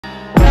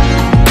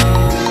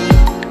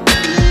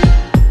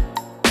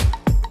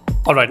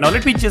Alright, now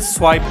let me just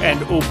swipe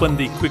and open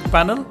the quick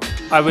panel.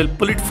 I will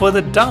pull it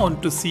further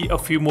down to see a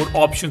few more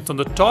options on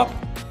the top.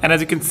 And as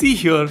you can see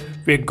here,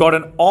 we've got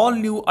an all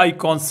new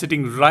icon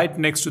sitting right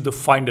next to the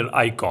Finder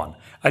icon.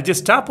 I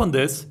just tap on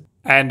this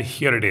and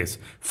here it is.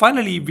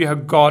 Finally, we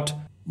have got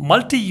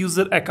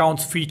multi-user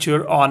accounts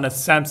feature on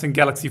Samsung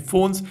Galaxy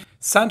phones.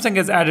 Samsung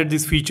has added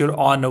this feature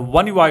on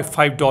One UI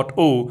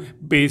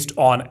 5.0 based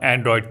on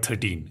Android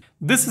 13.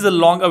 This is a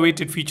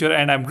long-awaited feature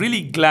and I'm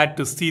really glad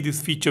to see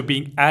this feature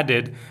being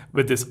added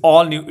with this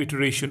all-new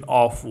iteration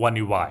of One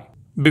UI.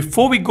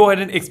 Before we go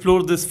ahead and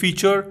explore this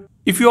feature,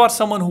 if you are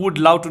someone who would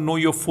love to know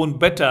your phone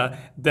better,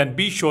 then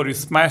be sure you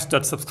smash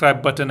that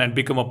subscribe button and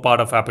become a part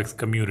of Apex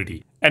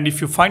community. And if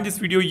you find this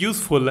video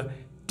useful,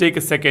 take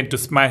a second to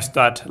smash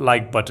that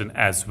like button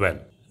as well.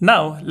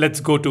 Now let's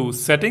go to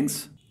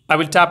settings. I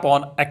will tap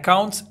on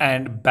accounts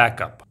and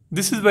backup.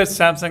 This is where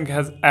Samsung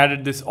has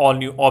added this all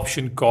new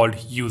option called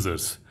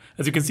users.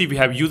 As you can see, we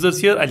have users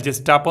here. I'll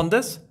just tap on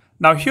this.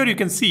 Now here you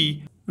can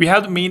see we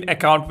have the main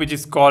account, which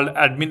is called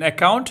admin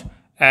account,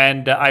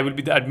 and I will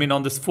be the admin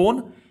on this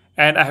phone.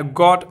 And I have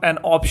got an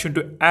option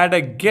to add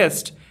a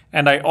guest,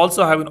 and I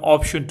also have an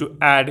option to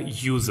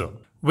add user.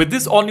 With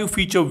this all new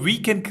feature, we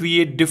can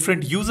create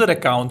different user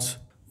accounts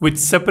with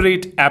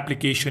separate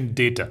application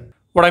data.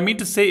 What I mean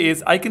to say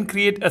is I can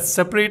create a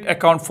separate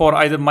account for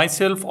either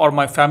myself or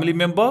my family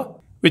member,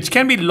 which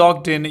can be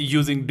logged in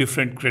using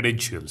different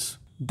credentials.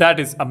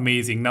 That is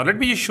amazing. Now let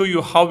me just show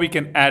you how we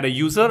can add a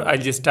user. I'll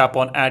just tap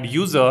on add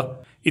user.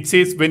 It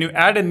says when you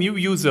add a new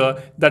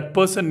user, that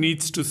person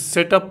needs to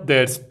set up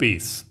their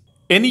space.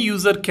 Any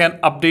user can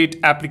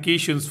update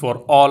applications for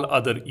all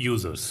other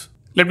users.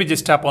 Let me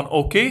just tap on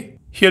OK.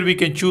 Here we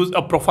can choose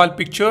a profile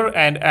picture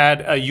and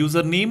add a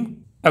username.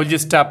 I will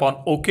just tap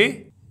on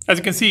OK. As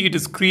you can see, it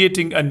is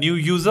creating a new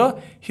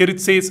user. Here it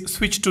says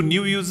switch to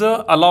new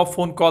user, allow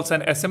phone calls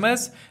and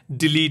SMS,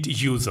 delete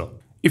user.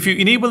 If you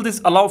enable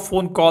this allow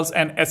phone calls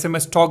and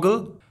SMS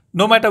toggle,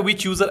 no matter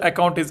which user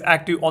account is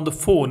active on the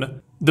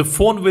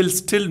phone will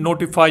still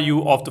notify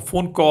you of the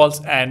phone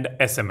calls and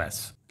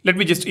SMS. Let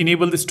me just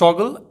enable this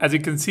toggle. As you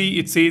can see,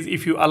 it says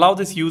if you allow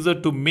this user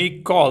to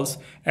make calls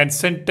and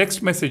send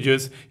text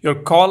messages, your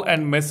call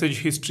and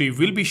message history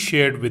will be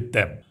shared with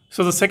them.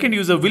 So the second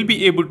user will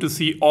be able to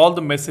see all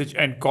the message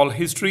and call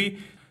history.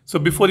 So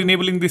before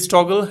enabling this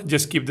toggle,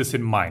 just keep this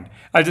in mind.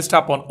 I'll just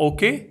tap on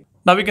OK.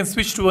 Now we can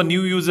switch to a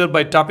new user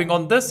by tapping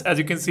on this. As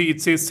you can see,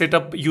 it says set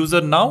up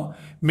user now.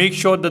 Make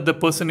sure that the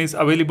person is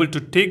available to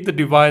take the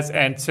device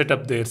and set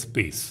up their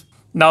space.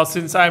 Now,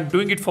 since I'm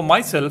doing it for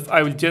myself,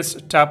 I will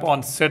just tap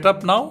on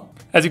setup now.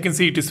 As you can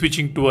see, it is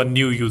switching to a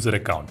new user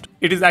account.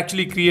 It is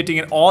actually creating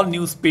an all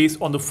new space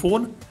on the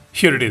phone.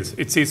 Here it is.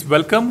 It says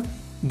welcome.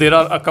 There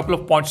are a couple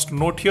of points to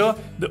note here.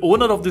 The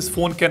owner of this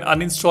phone can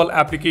uninstall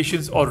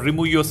applications or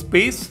remove your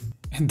space.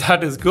 And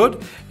that is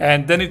good.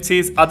 And then it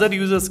says other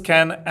users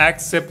can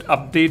accept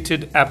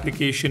updated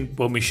application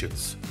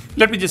permissions.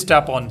 Let me just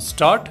tap on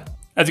start.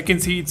 As you can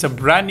see, it's a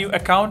brand new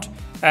account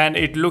and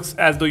it looks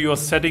as though you are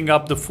setting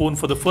up the phone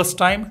for the first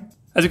time.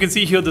 As you can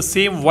see here, the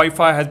same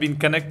Wi-Fi has been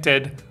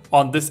connected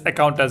on this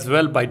account as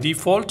well by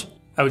default.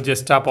 I will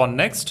just tap on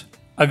next.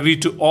 Agree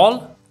to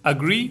all.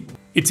 Agree.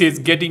 It says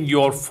getting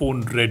your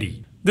phone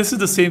ready. This is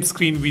the same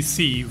screen we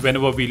see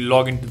whenever we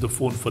log into the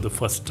phone for the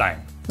first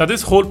time. Now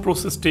this whole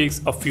process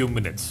takes a few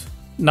minutes.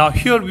 Now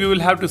here we will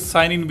have to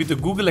sign in with a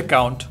Google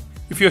account.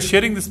 If you're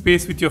sharing the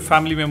space with your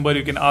family member,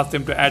 you can ask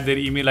them to add their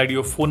email ID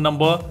or phone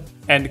number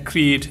and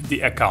create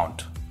the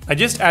account. I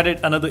just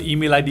added another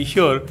email ID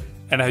here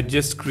and I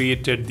just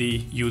created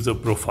the user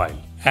profile.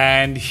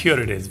 And here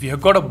it is. We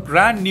have got a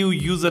brand new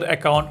user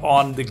account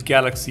on the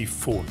Galaxy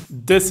phone.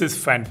 This is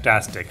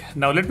fantastic.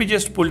 Now let me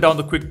just pull down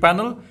the quick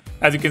panel.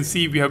 As you can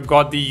see, we have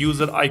got the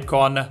user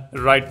icon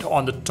right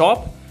on the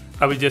top.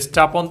 I will just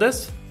tap on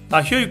this.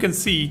 Now here you can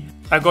see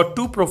I've got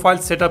two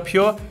profiles set up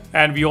here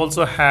and we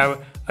also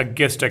have a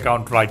guest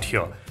account right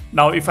here.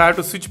 Now if I have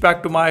to switch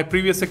back to my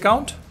previous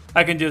account,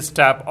 I can just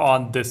tap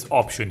on this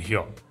option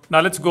here. Now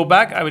let's go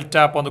back. I will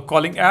tap on the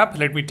calling app.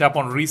 Let me tap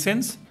on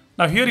recents.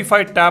 Now here if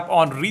I tap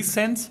on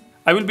recents,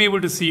 I will be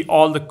able to see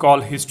all the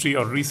call history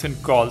or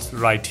recent calls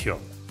right here.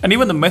 And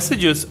even the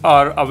messages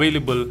are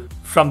available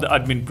from the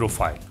admin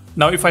profile.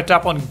 Now if I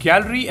tap on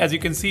gallery, as you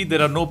can see,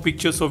 there are no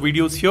pictures or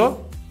videos here.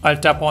 I'll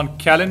tap on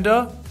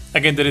calendar.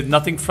 Again, there is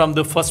nothing from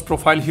the first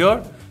profile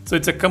here. So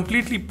it's a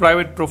completely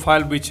private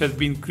profile which has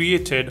been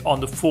created on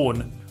the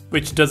phone,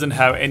 which doesn't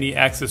have any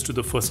access to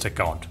the first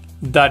account.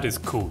 That is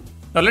cool.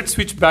 Now let's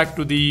switch back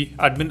to the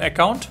admin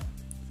account.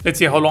 Let's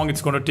see how long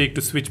it's going to take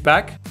to switch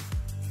back.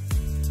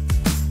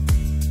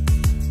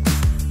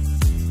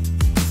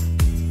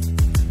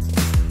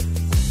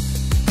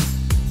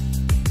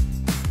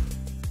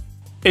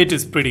 It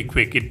is pretty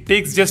quick. It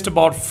takes just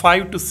about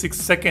 5 to 6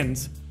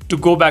 seconds to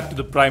go back to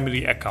the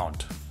primary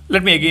account.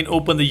 Let me again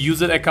open the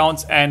user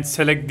accounts and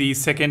select the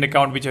second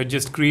account which I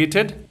just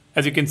created.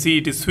 As you can see,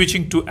 it is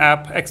switching to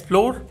App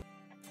Explorer.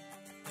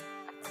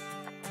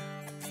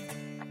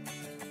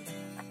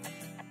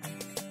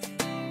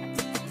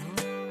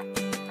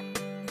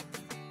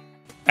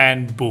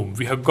 and boom,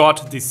 we have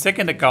got the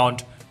second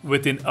account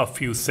within a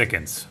few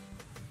seconds.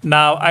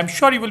 Now, I'm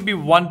sure you will be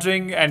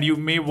wondering and you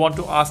may want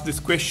to ask this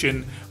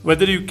question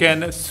whether you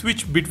can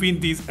switch between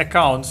these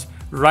accounts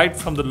right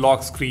from the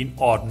lock screen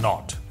or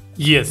not.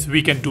 Yes,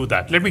 we can do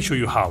that. Let me show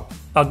you how.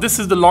 Now, this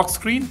is the lock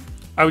screen.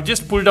 I will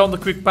just pull down the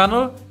quick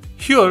panel.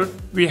 Here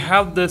we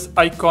have this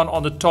icon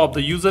on the top.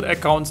 The user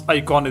accounts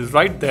icon is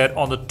right there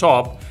on the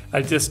top.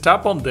 I'll just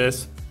tap on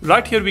this.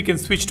 Right here we can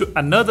switch to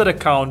another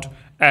account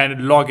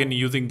and log in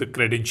using the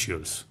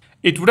credentials.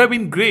 It would have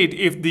been great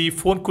if the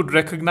phone could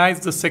recognize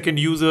the second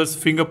user's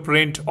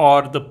fingerprint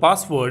or the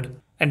password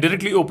and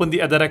directly open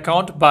the other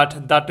account,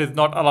 but that is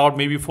not allowed,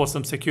 maybe for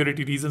some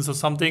security reasons or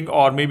something,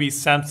 or maybe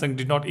Samsung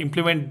did not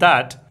implement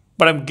that.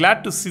 But I'm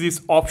glad to see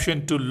this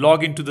option to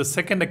log into the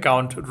second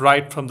account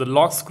right from the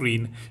lock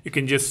screen. You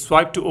can just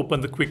swipe to open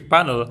the quick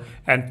panel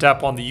and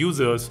tap on the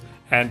users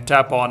and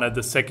tap on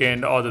the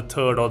second or the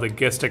third or the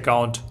guest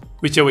account,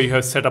 whichever you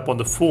have set up on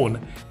the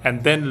phone,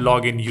 and then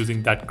log in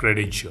using that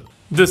credential.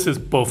 This is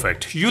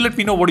perfect. You let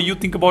me know, what do you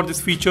think about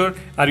this feature?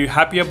 Are you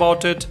happy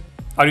about it?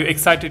 Are you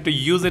excited to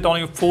use it on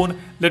your phone?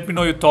 Let me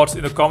know your thoughts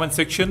in the comment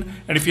section.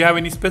 And if you have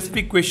any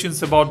specific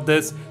questions about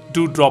this,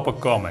 do drop a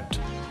comment.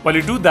 While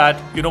you do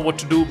that, you know what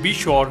to do. Be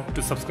sure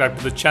to subscribe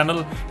to the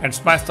channel and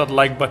smash that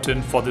like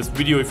button for this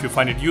video if you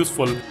find it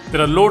useful.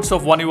 There are loads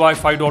of One UI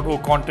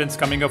 5.0 contents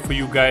coming up for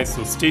you guys,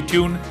 so stay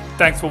tuned.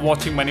 Thanks for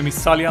watching. My name is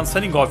Salian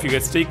signing off. You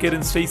guys take care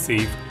and stay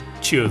safe.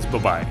 Cheers.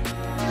 Bye-bye.